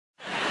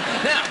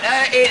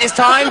it is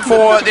time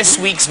for this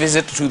week's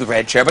visit to the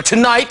Red Chair. But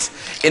tonight,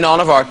 in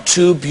honour of our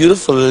two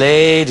beautiful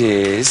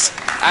ladies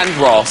and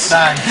Ross,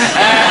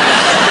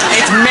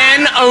 it's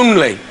men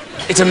only.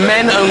 It's a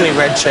men-only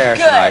Red Chair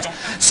tonight.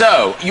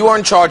 So, you are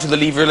in charge of the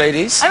Lever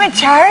ladies. I'm in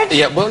charge?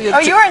 Yeah, well...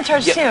 You're in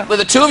charge too? Well,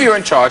 the two of you are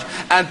in charge,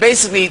 and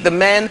basically the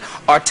men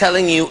are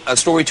telling you a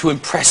story to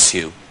impress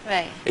you.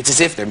 Right. It's as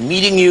if they're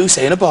meeting you,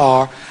 say, in a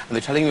bar, and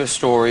they're telling you a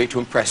story to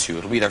impress you.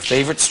 It'll be their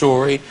favourite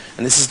story,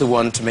 and this is the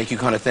one to make you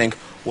kind of think,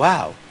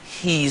 wow,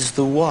 he's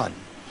the one.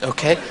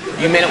 Okay?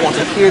 You may not want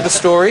to hear the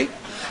story,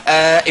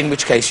 in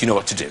which case you know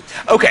what to do.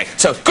 Okay,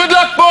 so good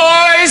luck,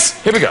 boys!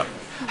 Here we go.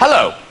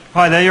 Hello.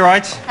 Hi there, you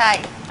alright?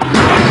 Hi.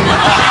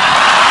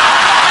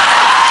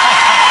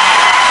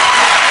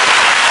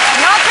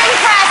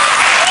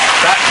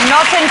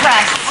 Not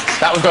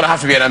impressed. That was going to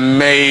have to be an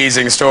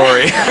amazing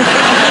story.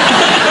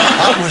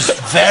 That was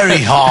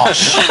very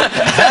harsh.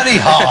 Very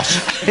harsh.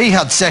 He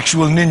had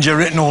sexual ninja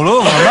written all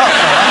over him.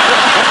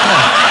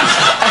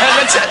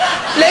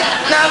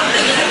 Now,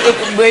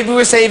 maybe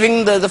we're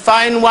saving the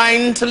fine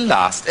wine to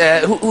last.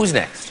 Who's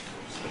next?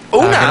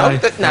 Oh,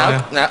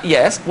 now,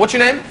 yes. What's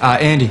your name?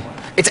 Andy.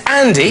 It's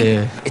Andy?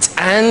 Yeah. It's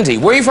Andy.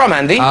 Where are you from,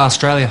 Andy?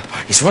 Australia.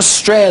 He's from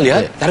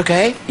Australia. Yeah. That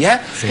okay?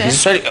 Yeah? Good.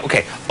 Australia.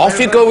 Okay, off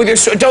you go with your...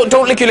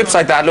 Don't lick your lips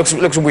like that. Looks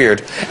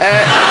weird. That's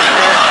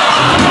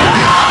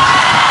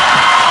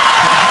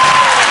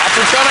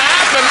what's gonna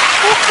happen.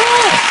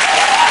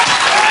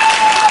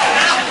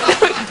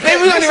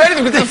 Maybe we only read it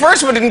because the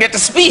first one didn't get to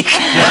speak.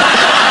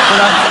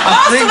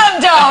 Most of them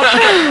don't.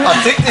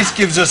 I think this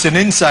gives us an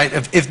insight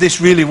of if this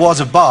really was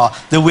a bar,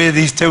 the way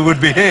these two would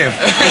behave.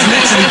 There's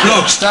literally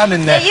blokes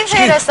standing there. Yeah, you've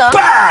heard us song.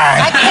 Bang!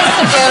 I kissed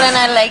a girl and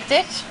I liked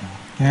it.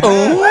 Yeah.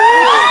 Oh.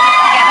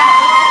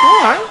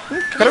 All right.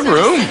 Got a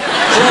room.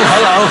 Oh,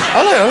 hello.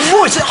 Hello.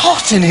 Oh, is it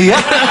hot in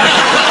here?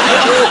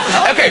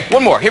 Okay,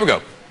 one more. Here we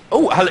go.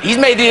 Oh, he's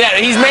made an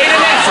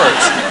effort.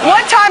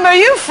 What time are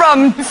you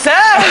from, sir?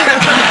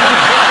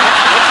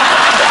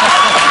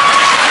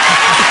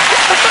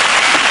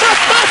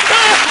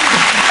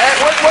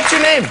 What's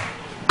your name?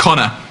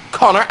 Connor.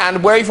 Connor.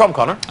 And where are you from,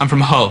 Connor? I'm from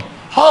Hull.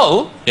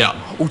 Hull? Yeah.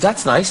 Oh,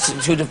 that's nice.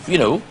 Should have, you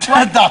know.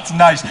 That's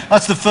nice.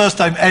 That's the first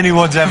time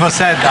anyone's ever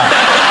said that.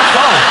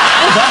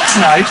 Oh, that's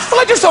nice.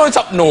 Well, I just thought it's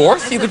up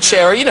north. You could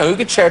share, you know, you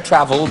could share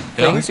travel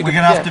things. We're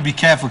going to have to be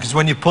careful because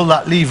when you pull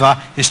that lever,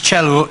 his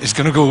cello is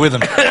going to go with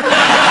him.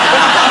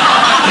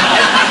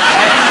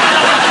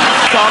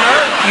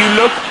 Connor, you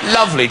look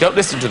lovely. Don't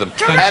listen to them.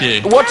 Thank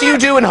you. What do you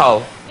do in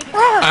Hull?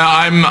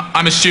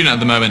 I'm a student at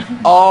the moment.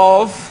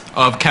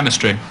 Of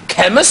Chemistry.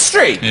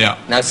 chemistry. Yeah.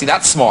 Now, see,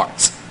 that's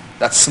smart.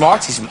 That's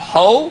smart. He's from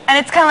Hull. And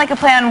it's kind of like a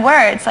play on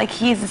words. Like,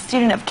 he's a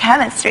student of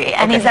chemistry,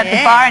 and he's at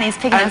the bar, and he's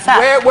picking us up.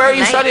 Where are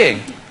you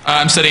studying?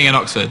 I'm studying in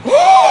Oxford.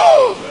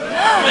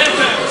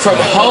 From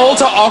Hull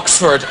to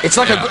Oxford. It's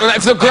like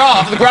if the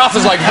graph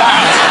is like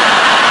that.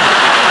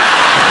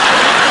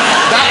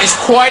 That is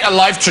quite a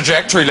life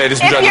trajectory, ladies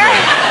and gentlemen.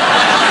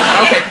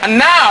 Okay, and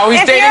now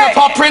he's dating a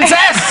pop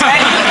princess.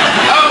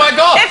 Oh my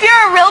God! If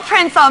you're a real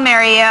prince, I'll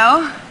marry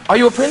you. Are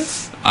you a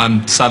prince?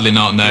 I'm sadly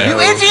not, no. You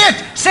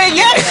idiot! Say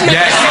yes!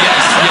 Yes,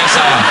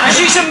 I am.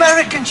 She's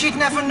American, she'd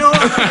never know.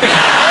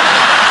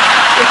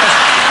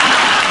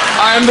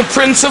 I am the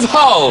Prince of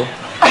Hull.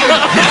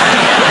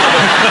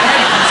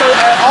 So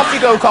off you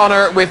go,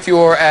 Connor, with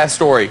your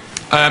story.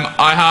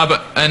 I have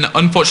an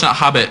unfortunate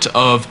habit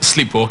of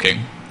sleepwalking,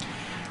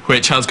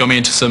 which has got me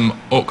into some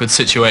awkward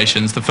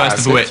situations. The first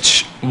of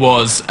which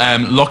was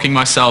locking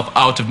myself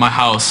out of my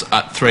house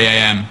at 3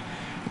 a.m.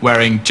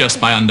 wearing just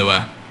my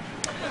underwear.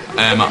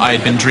 I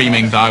had been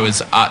dreaming that I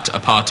was at a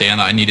party and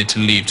that I needed to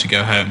leave to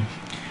go home.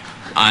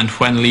 And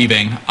when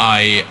leaving,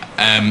 I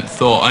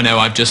thought, oh no,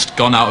 I've just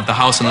gone out of the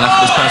house and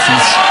left this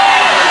person's...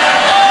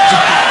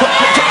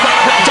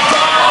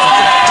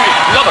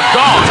 Love of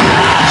God!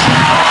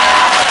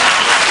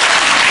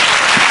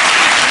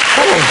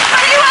 But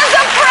he was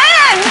a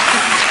prince!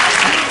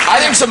 I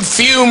think some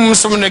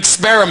fumes from an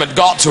experiment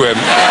got to him.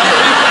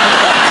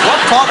 What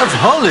part of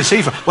Hull is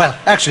he from? Well,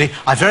 actually,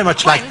 I very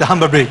much like the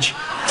Humber Bridge.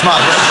 It's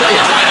marvellous.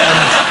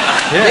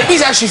 Yeah. Maybe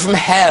he's actually from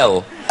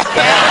hell.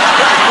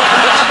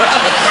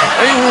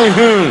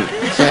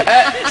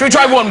 Should we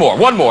try one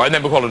more, and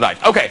then we'll call it a night?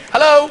 Okay,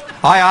 hello?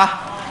 Hiya.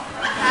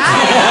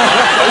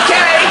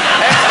 Okay.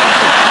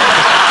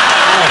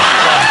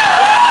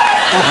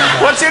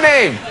 What's your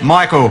name?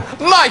 Michael.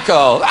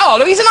 Michael. Oh,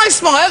 look, he's a nice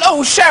smile.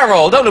 Oh,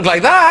 Cheryl, don't look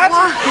like that.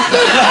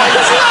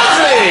 It's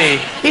lovely.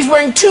 He's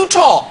wearing two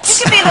tops.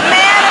 You could be the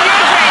man of your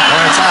dreams.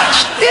 They're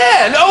attached.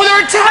 Yeah, no,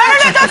 they're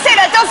attached. No, don't say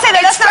that, don't say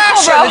that. It's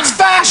That's fashion, not cool, bro. it's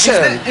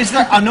fashion. Is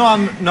there, I know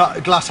I'm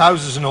not glass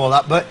houses and all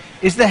that, but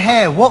is the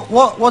hair,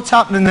 what's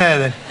happening there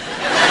then?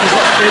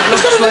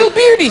 He's got a little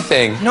beardy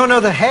thing. No,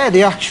 the hair,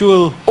 the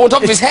actual... Oh, on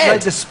top of his head?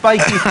 Like the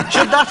spiky...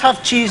 Should that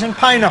have cheese and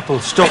pineapple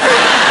stuck?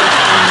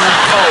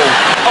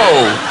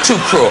 Oh, too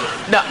cruel.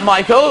 Now,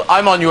 Michael,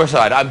 I'm on your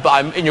side.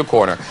 I'm in your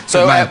corner.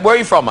 So, where are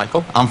you from,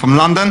 Michael? I'm from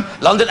London.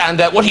 London, and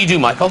what do you do,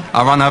 Michael?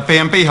 I run a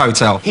B&B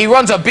hotel. He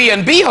runs a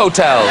B&B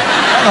hotel.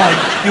 Right,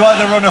 you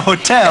either run a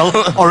hotel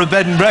or a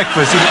bed and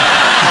breakfast.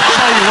 I'll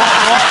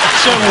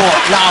tell you what,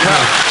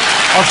 lovely.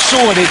 I've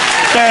sorted it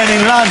down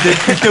in London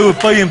to do a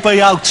B&B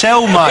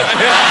hotel, mate.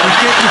 You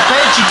get your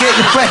bed, you get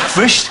your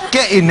breakfast,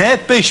 get in there,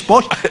 bish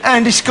bosh,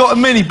 and it's got a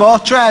minibar,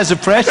 trouser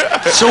press,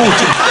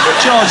 sorted.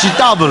 Charge you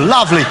double,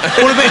 lovely.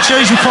 Want a bit of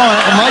cheese and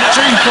pineapple, mate?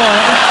 Cheese and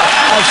pineapple.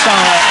 Have some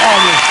of that,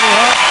 all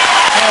right?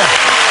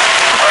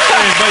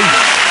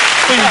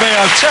 B&B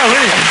hotel,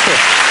 isn't it?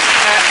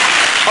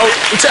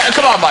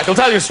 Come on, Michael,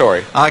 tell your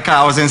story. Okay,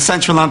 I was in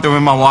central London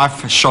with my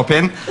wife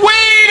shopping.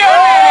 Wait a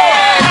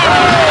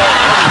minute!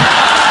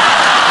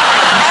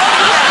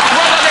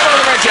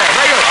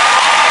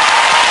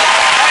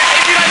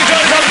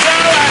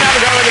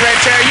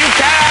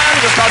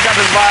 Just contact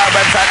us via our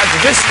website at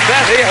this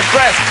very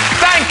address.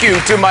 Thank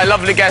you to my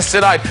lovely guest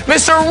tonight,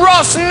 Mr.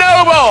 Ross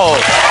Noble.